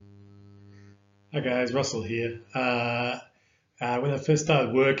Hi guys, Russell here. When I first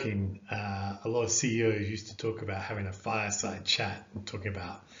started working, a lot of CEOs used to talk about having a fireside chat and talking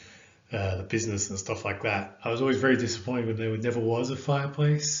about the business and stuff like that. I was always very disappointed when there never was a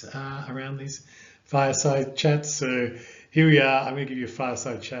fireplace around these fireside chats. So here we are. I'm going to give you a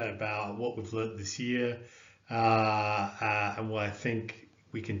fireside chat about what we've learned this year and what I think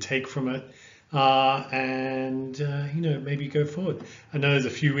we can take from it. Maybe go forward. I know there's a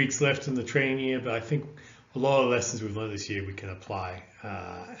few weeks left in the training year, but I think a lot of lessons we've learned this year we can apply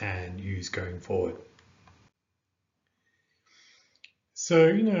and use going forward.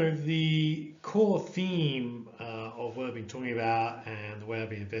 So, the core theme of what I've been talking about and the way I've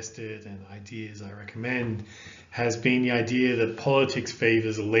been invested and ideas I recommend has been the idea that politics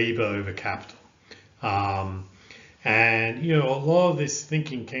favors labor over capital. A lot of this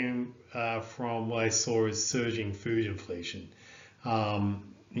thinking came from what I saw as surging food inflation.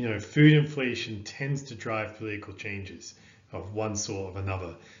 Food inflation tends to drive political changes of one sort or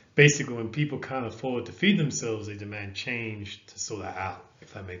another. Basically, when people can't afford to feed themselves, they demand change to sort that out,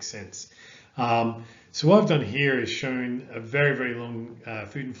 if that makes sense. So what I've done here is shown a very, very long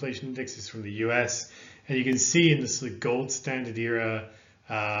food inflation index. This is from the US. And you can see in this sort of gold standard era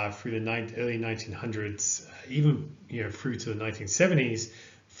through the early 1900s, even through to the 1970s,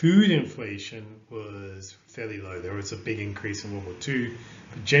 food inflation was fairly low. There was a big increase in World War II,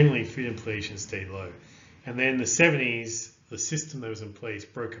 but generally food inflation stayed low. And then the 70s, the system that was in place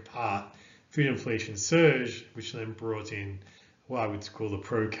broke apart. Food inflation surged, which then brought in what I would call the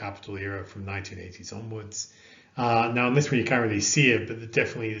pro-capital era from 1980s onwards. Now, in this one, you can't really see it, but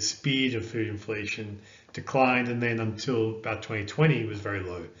definitely the speed of food inflation declined, and then until about 2020 was very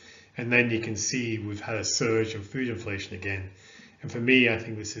low. And then you can see we've had a surge in food inflation again. And for me, I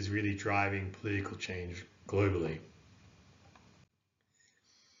think this is really driving political change globally.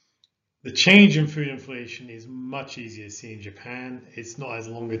 The change in food inflation is much easier to see in Japan. It's not as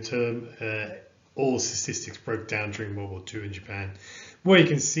longer term. All statistics broke down during World War II in Japan. What you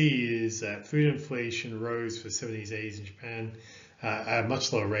can see is that food inflation rose for 70s, 80s in Japan at a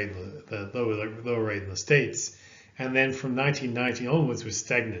much lower rate, lower rate in the States. And then from 1990 onwards was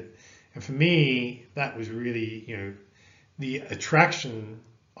stagnant. And for me, that was really, the attraction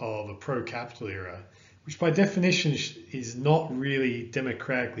of a pro-capital era, which by definition is not really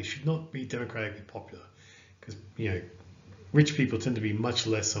should not be democratically popular, because rich people tend to be much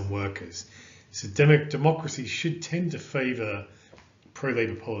less than workers. So democracy should tend to favor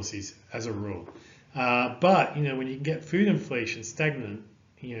pro-labor policies as a rule. But when you can get food inflation stagnant,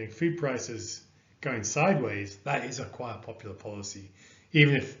 food prices going sideways, that is quite a popular policy,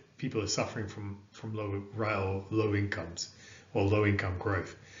 even if people are suffering from low incomes or low income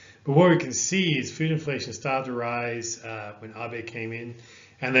growth. But what we can see is food inflation started to rise when Abe came in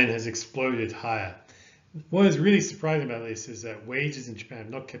and then has exploded higher. What is really surprising about this is that wages in Japan have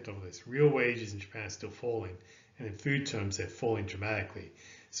not kept up with this. Real wages in Japan are still falling, and in food terms, they're falling dramatically.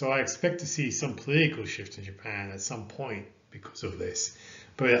 So I expect to see some political shift in Japan at some point because of this.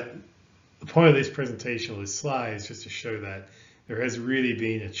 But the point of this presentation or this slide is just to show that there has really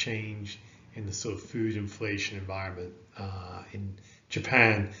been a change in the sort of food inflation environment in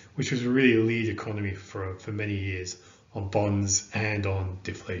Japan, which was really a lead economy for many years on bonds and on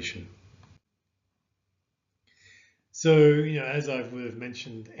deflation. So, as I would have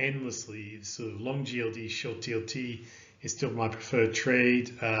mentioned endlessly, sort of long GLD, short TLT is still my preferred trade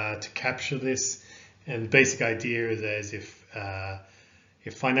to capture this. And the basic idea is as if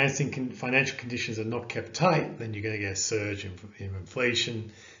financial conditions are not kept tight, then you're going to get a surge in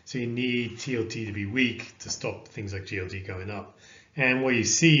inflation. So you need TLT to be weak to stop things like GLD going up. And what you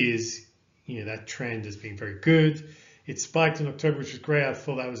see is, that trend has been very good. It spiked in October, which was great. I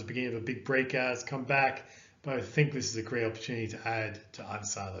thought that was the beginning of a big breakout. It's come back, but I think this is a great opportunity to add to either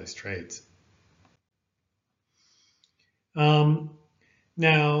side of those trades. Now,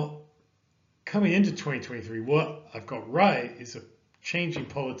 coming into 2023, what I've got right is a changing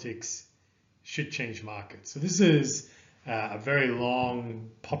politics should change markets. So this is a very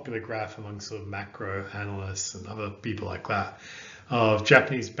long, popular graph among sort of macro analysts and other people like that of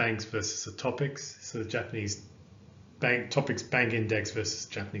Japanese banks versus the topics. So the Japanese topics bank index versus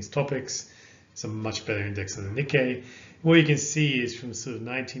Japanese topics. It's a much better index than the Nikkei. What you can see is from sort of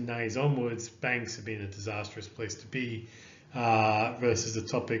 1990s onwards, banks have been a disastrous place to be versus the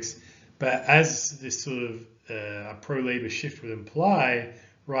topics. But as this sort of a pro-labor shift would imply,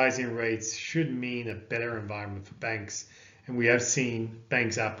 rising rates should mean a better environment for banks. And we have seen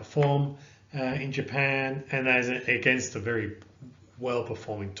banks outperform in Japan and against a very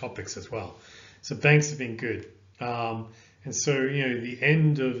well-performing topics as well. So banks have been good. And so, the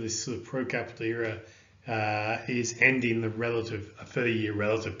end of this sort of pro-capital era is ending the 30-year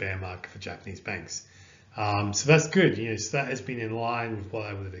relative bear market for Japanese banks. So that's good. So that has been in line with what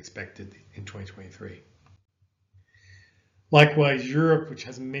I would have expected in 2023. Likewise, Europe, which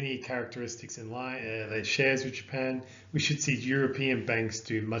has many characteristics in line, that shares with Japan, we should see European banks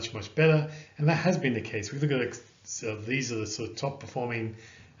do much, much better. And that has been the case. We look at so these are the sort of top performing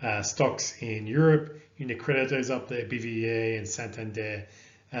stocks in Europe. UniCredito's up there, BBVA and Santander,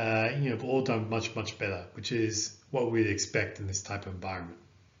 have all done much, much better, which is what we'd expect in this type of environment.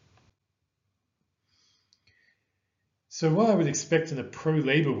 So what I would expect in a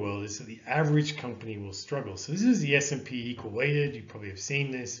pro-labor world is that the average company will struggle. So this is the S&P equal weighted. You probably have seen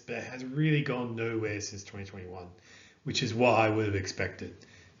this, but it has really gone nowhere since 2021, which is what I would have expected.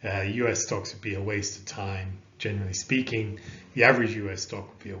 US stocks would be a waste of time, generally speaking. The average US stock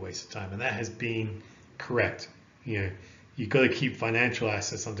would be a waste of time, and that has been correct. You've got to keep financial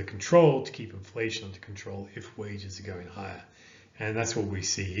assets under control to keep inflation under control if wages are going higher. And that's what we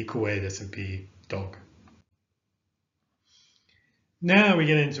see, equal weighted S&P dog. Now we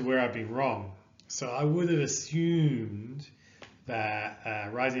get into where I've been wrong. So I would have assumed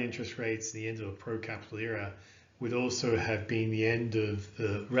that rising interest rates, the end of the pro-capital era, would also have been the end of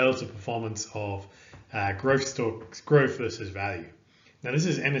the relative performance of growth stocks, growth versus value. Now this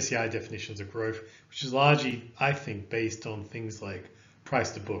is MSCI definitions of growth, which is largely, I think, based on things like price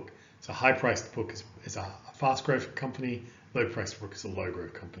to book. So high price to book is a fast growth company, low price to book is a low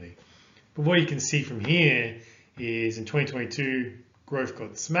growth company. But what you can see from here is in 2022, growth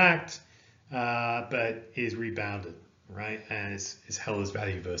got smacked, but is rebounded, right? And is held as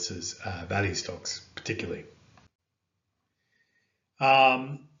value versus value stocks, particularly.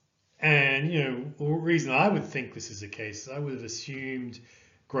 And the reason I would think this is the case is I would have assumed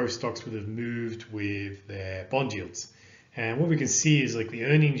growth stocks would have moved with their bond yields. And what we can see is like the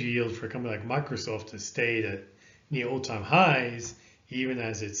earnings yield for a company like Microsoft has stayed at near all-time highs, even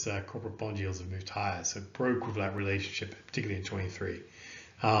as its corporate bond yields have moved higher. So it broke with that relationship, particularly in 23.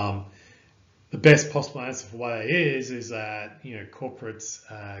 The best possible answer for why that is that corporates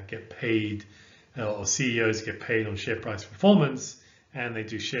get paid, or CEOs get paid on share price performance, and they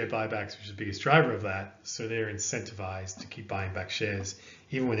do share buybacks, which is the biggest driver of that. So they're incentivized to keep buying back shares,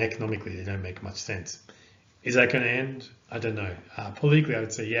 even when economically they don't make much sense. Is that going to end? I don't know. Politically, I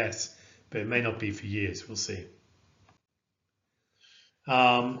would say yes, but it may not be for years. We'll see.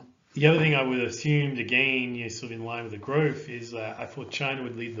 The other thing I would have assumed, again, sort of in line with the growth, is that I thought China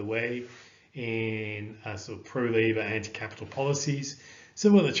would lead the way in sort of pro-labor, anti-capital policies.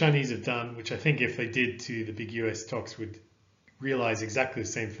 So what the Chinese have done, which I think if they did to the big US stocks would realize exactly the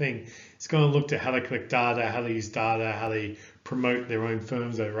same thing, it's going to look at how they collect data, how they use data, how they promote their own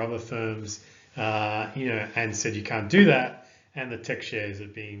firms over other firms, and said you can't do that. And the tech shares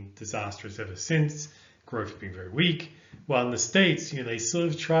have been disastrous ever since. Growth has been very weak. While in the States, they sort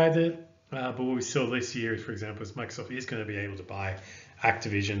of tried it, but what we saw this year, for example, is Microsoft is going to be able to buy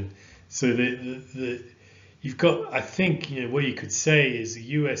Activision. So you've got, I think, what you could say is the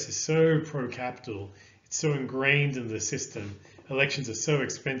US is so pro-capital, it's so ingrained in the system, elections are so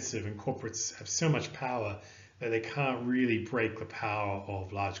expensive and corporates have so much power that they can't really break the power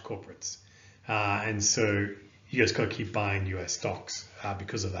of large corporates. And so you just got to keep buying US stocks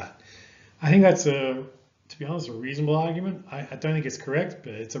because of that. I think that's to be honest, a reasonable argument. I don't think it's correct,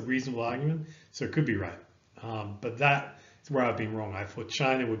 but it's a reasonable argument, so it could be right. But that's where I've been wrong. I thought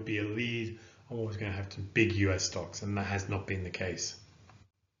China would be a lead on what was going to have some big US stocks, and that has not been the case.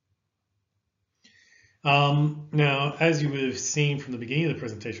 Now, as you would have seen from the beginning of the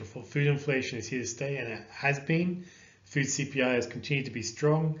presentation, food inflation is here to stay, and it has been. Food CPI has continued to be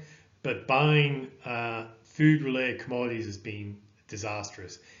strong, but buying food-related commodities has been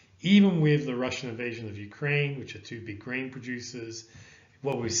disastrous. Even with the Russian invasion of Ukraine, which are two big grain producers,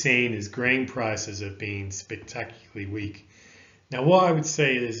 what we've seen is grain prices have been spectacularly weak. Now, what I would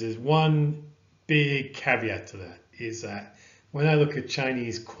say is there's one big caveat to that, is that when I look at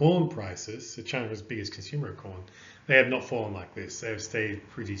Chinese corn prices, so China's biggest consumer of corn, they have not fallen like this. They have stayed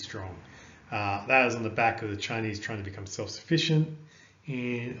pretty strong. That is on the back of the Chinese trying to become self-sufficient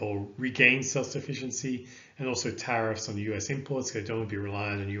or regain self-sufficiency, and also tariffs on US imports. They don't want to be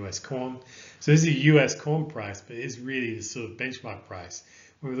reliant on US corn. So this is a US corn price, but it is really the sort of benchmark price.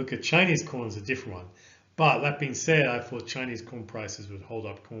 When we look at Chinese corn, it's a different one. But that being said, I thought Chinese corn prices would hold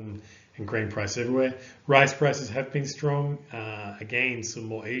up corn and grain prices everywhere. Rice prices have been strong. Again, some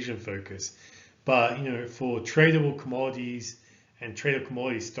more Asian focus. But for tradable commodities and tradable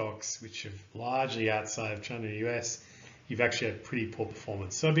commodity stocks, which are largely outside of China and the US, you've actually had pretty poor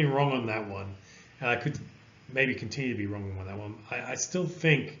performance. So I've been wrong on that one. And I could maybe continue to be wrong on that one. I still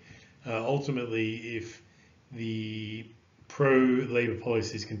think ultimately if the pro-labor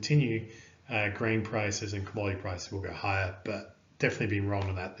policies continue, grain prices and commodity prices will go higher, but definitely been wrong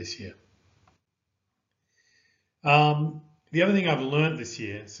on that this year. The other thing I've learned this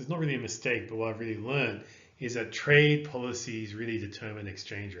year, so it's not really a mistake, but what I've really learned is that trade policies really determine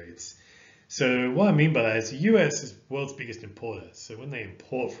exchange rates. So what I mean by that is the US is the world's biggest importer. So when they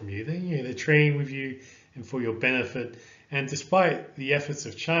import from you, they're trading with you and for your benefit. And despite the efforts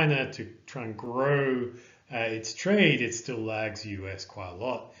of China to try and grow its trade, it still lags the US quite a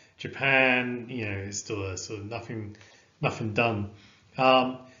lot. Japan, is still a sort of nothing done.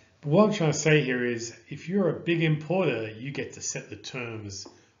 But what I'm trying to say here is, if you're a big importer, you get to set the terms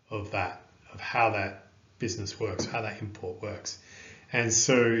of how that business works, how that import works. And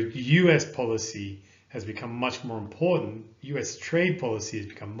so US policy has become much more important. US trade policy has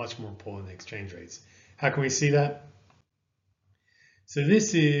become much more important than exchange rates. How can we see that? So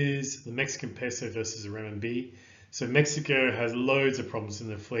this is the Mexican peso versus the renminbi. So Mexico has loads of problems in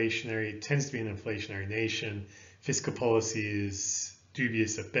inflationary, it tends to be an inflationary nation. Fiscal policy is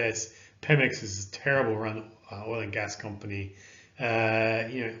dubious at best. Pemex is a terrible run oil and gas company.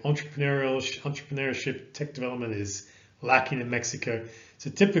 Entrepreneurship, tech development is lacking in Mexico. So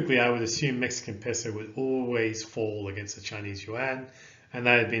typically I would assume Mexican peso would always fall against the Chinese yuan. And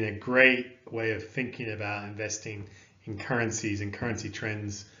that had been a great way of thinking about investing in currencies and currency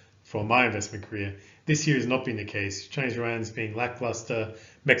trends for my investment career. This year has not been the case. Chinese yuan is being lackluster,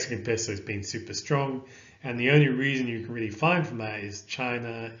 Mexican peso is being super strong. And the only reason you can really find from that is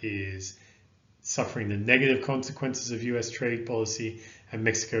China is suffering the negative consequences of US trade policy, and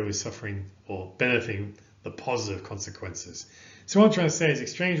Mexico is suffering or benefiting the positive consequences. So what I'm trying to say is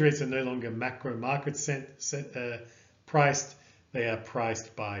exchange rates are no longer macro market priced. They are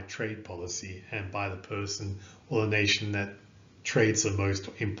priced by trade policy and by the person or the nation that trades the most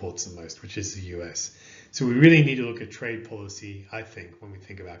or imports the most, which is the US. So we really need to look at trade policy, I think, when we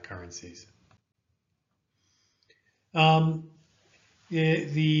think about currencies. Even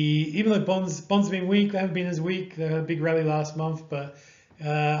though bonds have been weak, they haven't been as weak. They had a big rally last month, but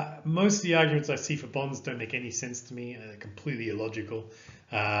most of the arguments I see for bonds don't make any sense to me. They're completely illogical.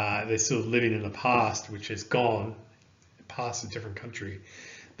 They're sort of living in the past, which is gone, past a different country.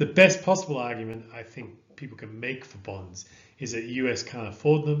 The best possible argument I think people can make for bonds is that the US can't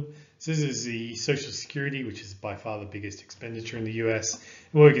afford them. So this is the Social Security, which is by far the biggest expenditure in the US.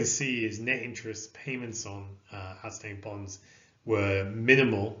 And what we can see is net interest payments on outstanding bonds were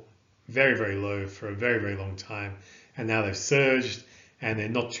minimal, very, very low for a very, very long time. And now they've surged and they're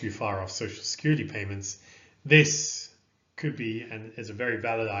not too far off Social Security payments. This could be, and is a very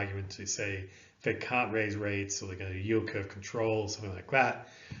valid argument to say, Fed can't raise rates or they're going to yield curve control, something like that.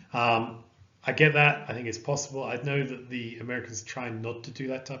 I get that. I think it's possible. I know that the Americans try not to do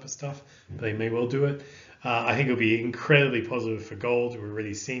that type of stuff, but they may well do it. I think it'll be incredibly positive for gold. We're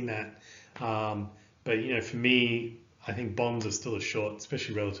already seeing that. But for me, I think bonds are still a short,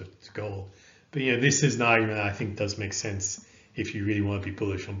 especially relative to gold. But this is an argument that I think does make sense if you really want to be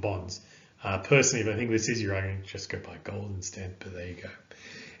bullish on bonds. Personally, if I think this is your argument, just go buy gold instead. But there you go.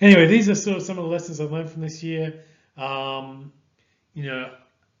 Anyway, these are sort of some of the lessons I've learned from this year.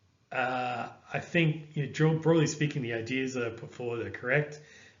 I think, broadly speaking, the ideas that I put forward are correct.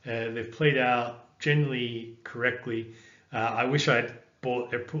 They've played out generally correctly. I wish I'd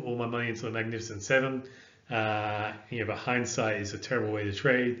put all my money into the Magnificent Seven. But hindsight is a terrible way to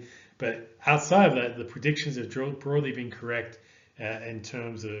trade. But outside of that, the predictions have broadly been correct in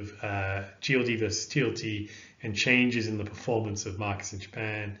terms of GLD versus TLT and changes in the performance of markets in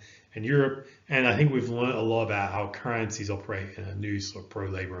Japan and Europe. And I think we've learned a lot about how currencies operate in a new sort of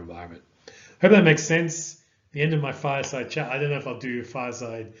pro-labor environment. Hope that makes sense. The end of my fireside chat. I don't know if I'll do a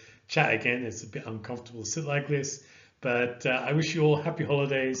fireside chat again. It's a bit uncomfortable to sit like this, but I wish you all happy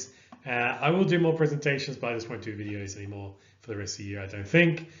holidays. I will do more presentations, but I just won't do videos anymore for the rest of the year, I don't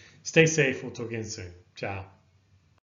think. Stay safe. We'll talk again soon. Ciao.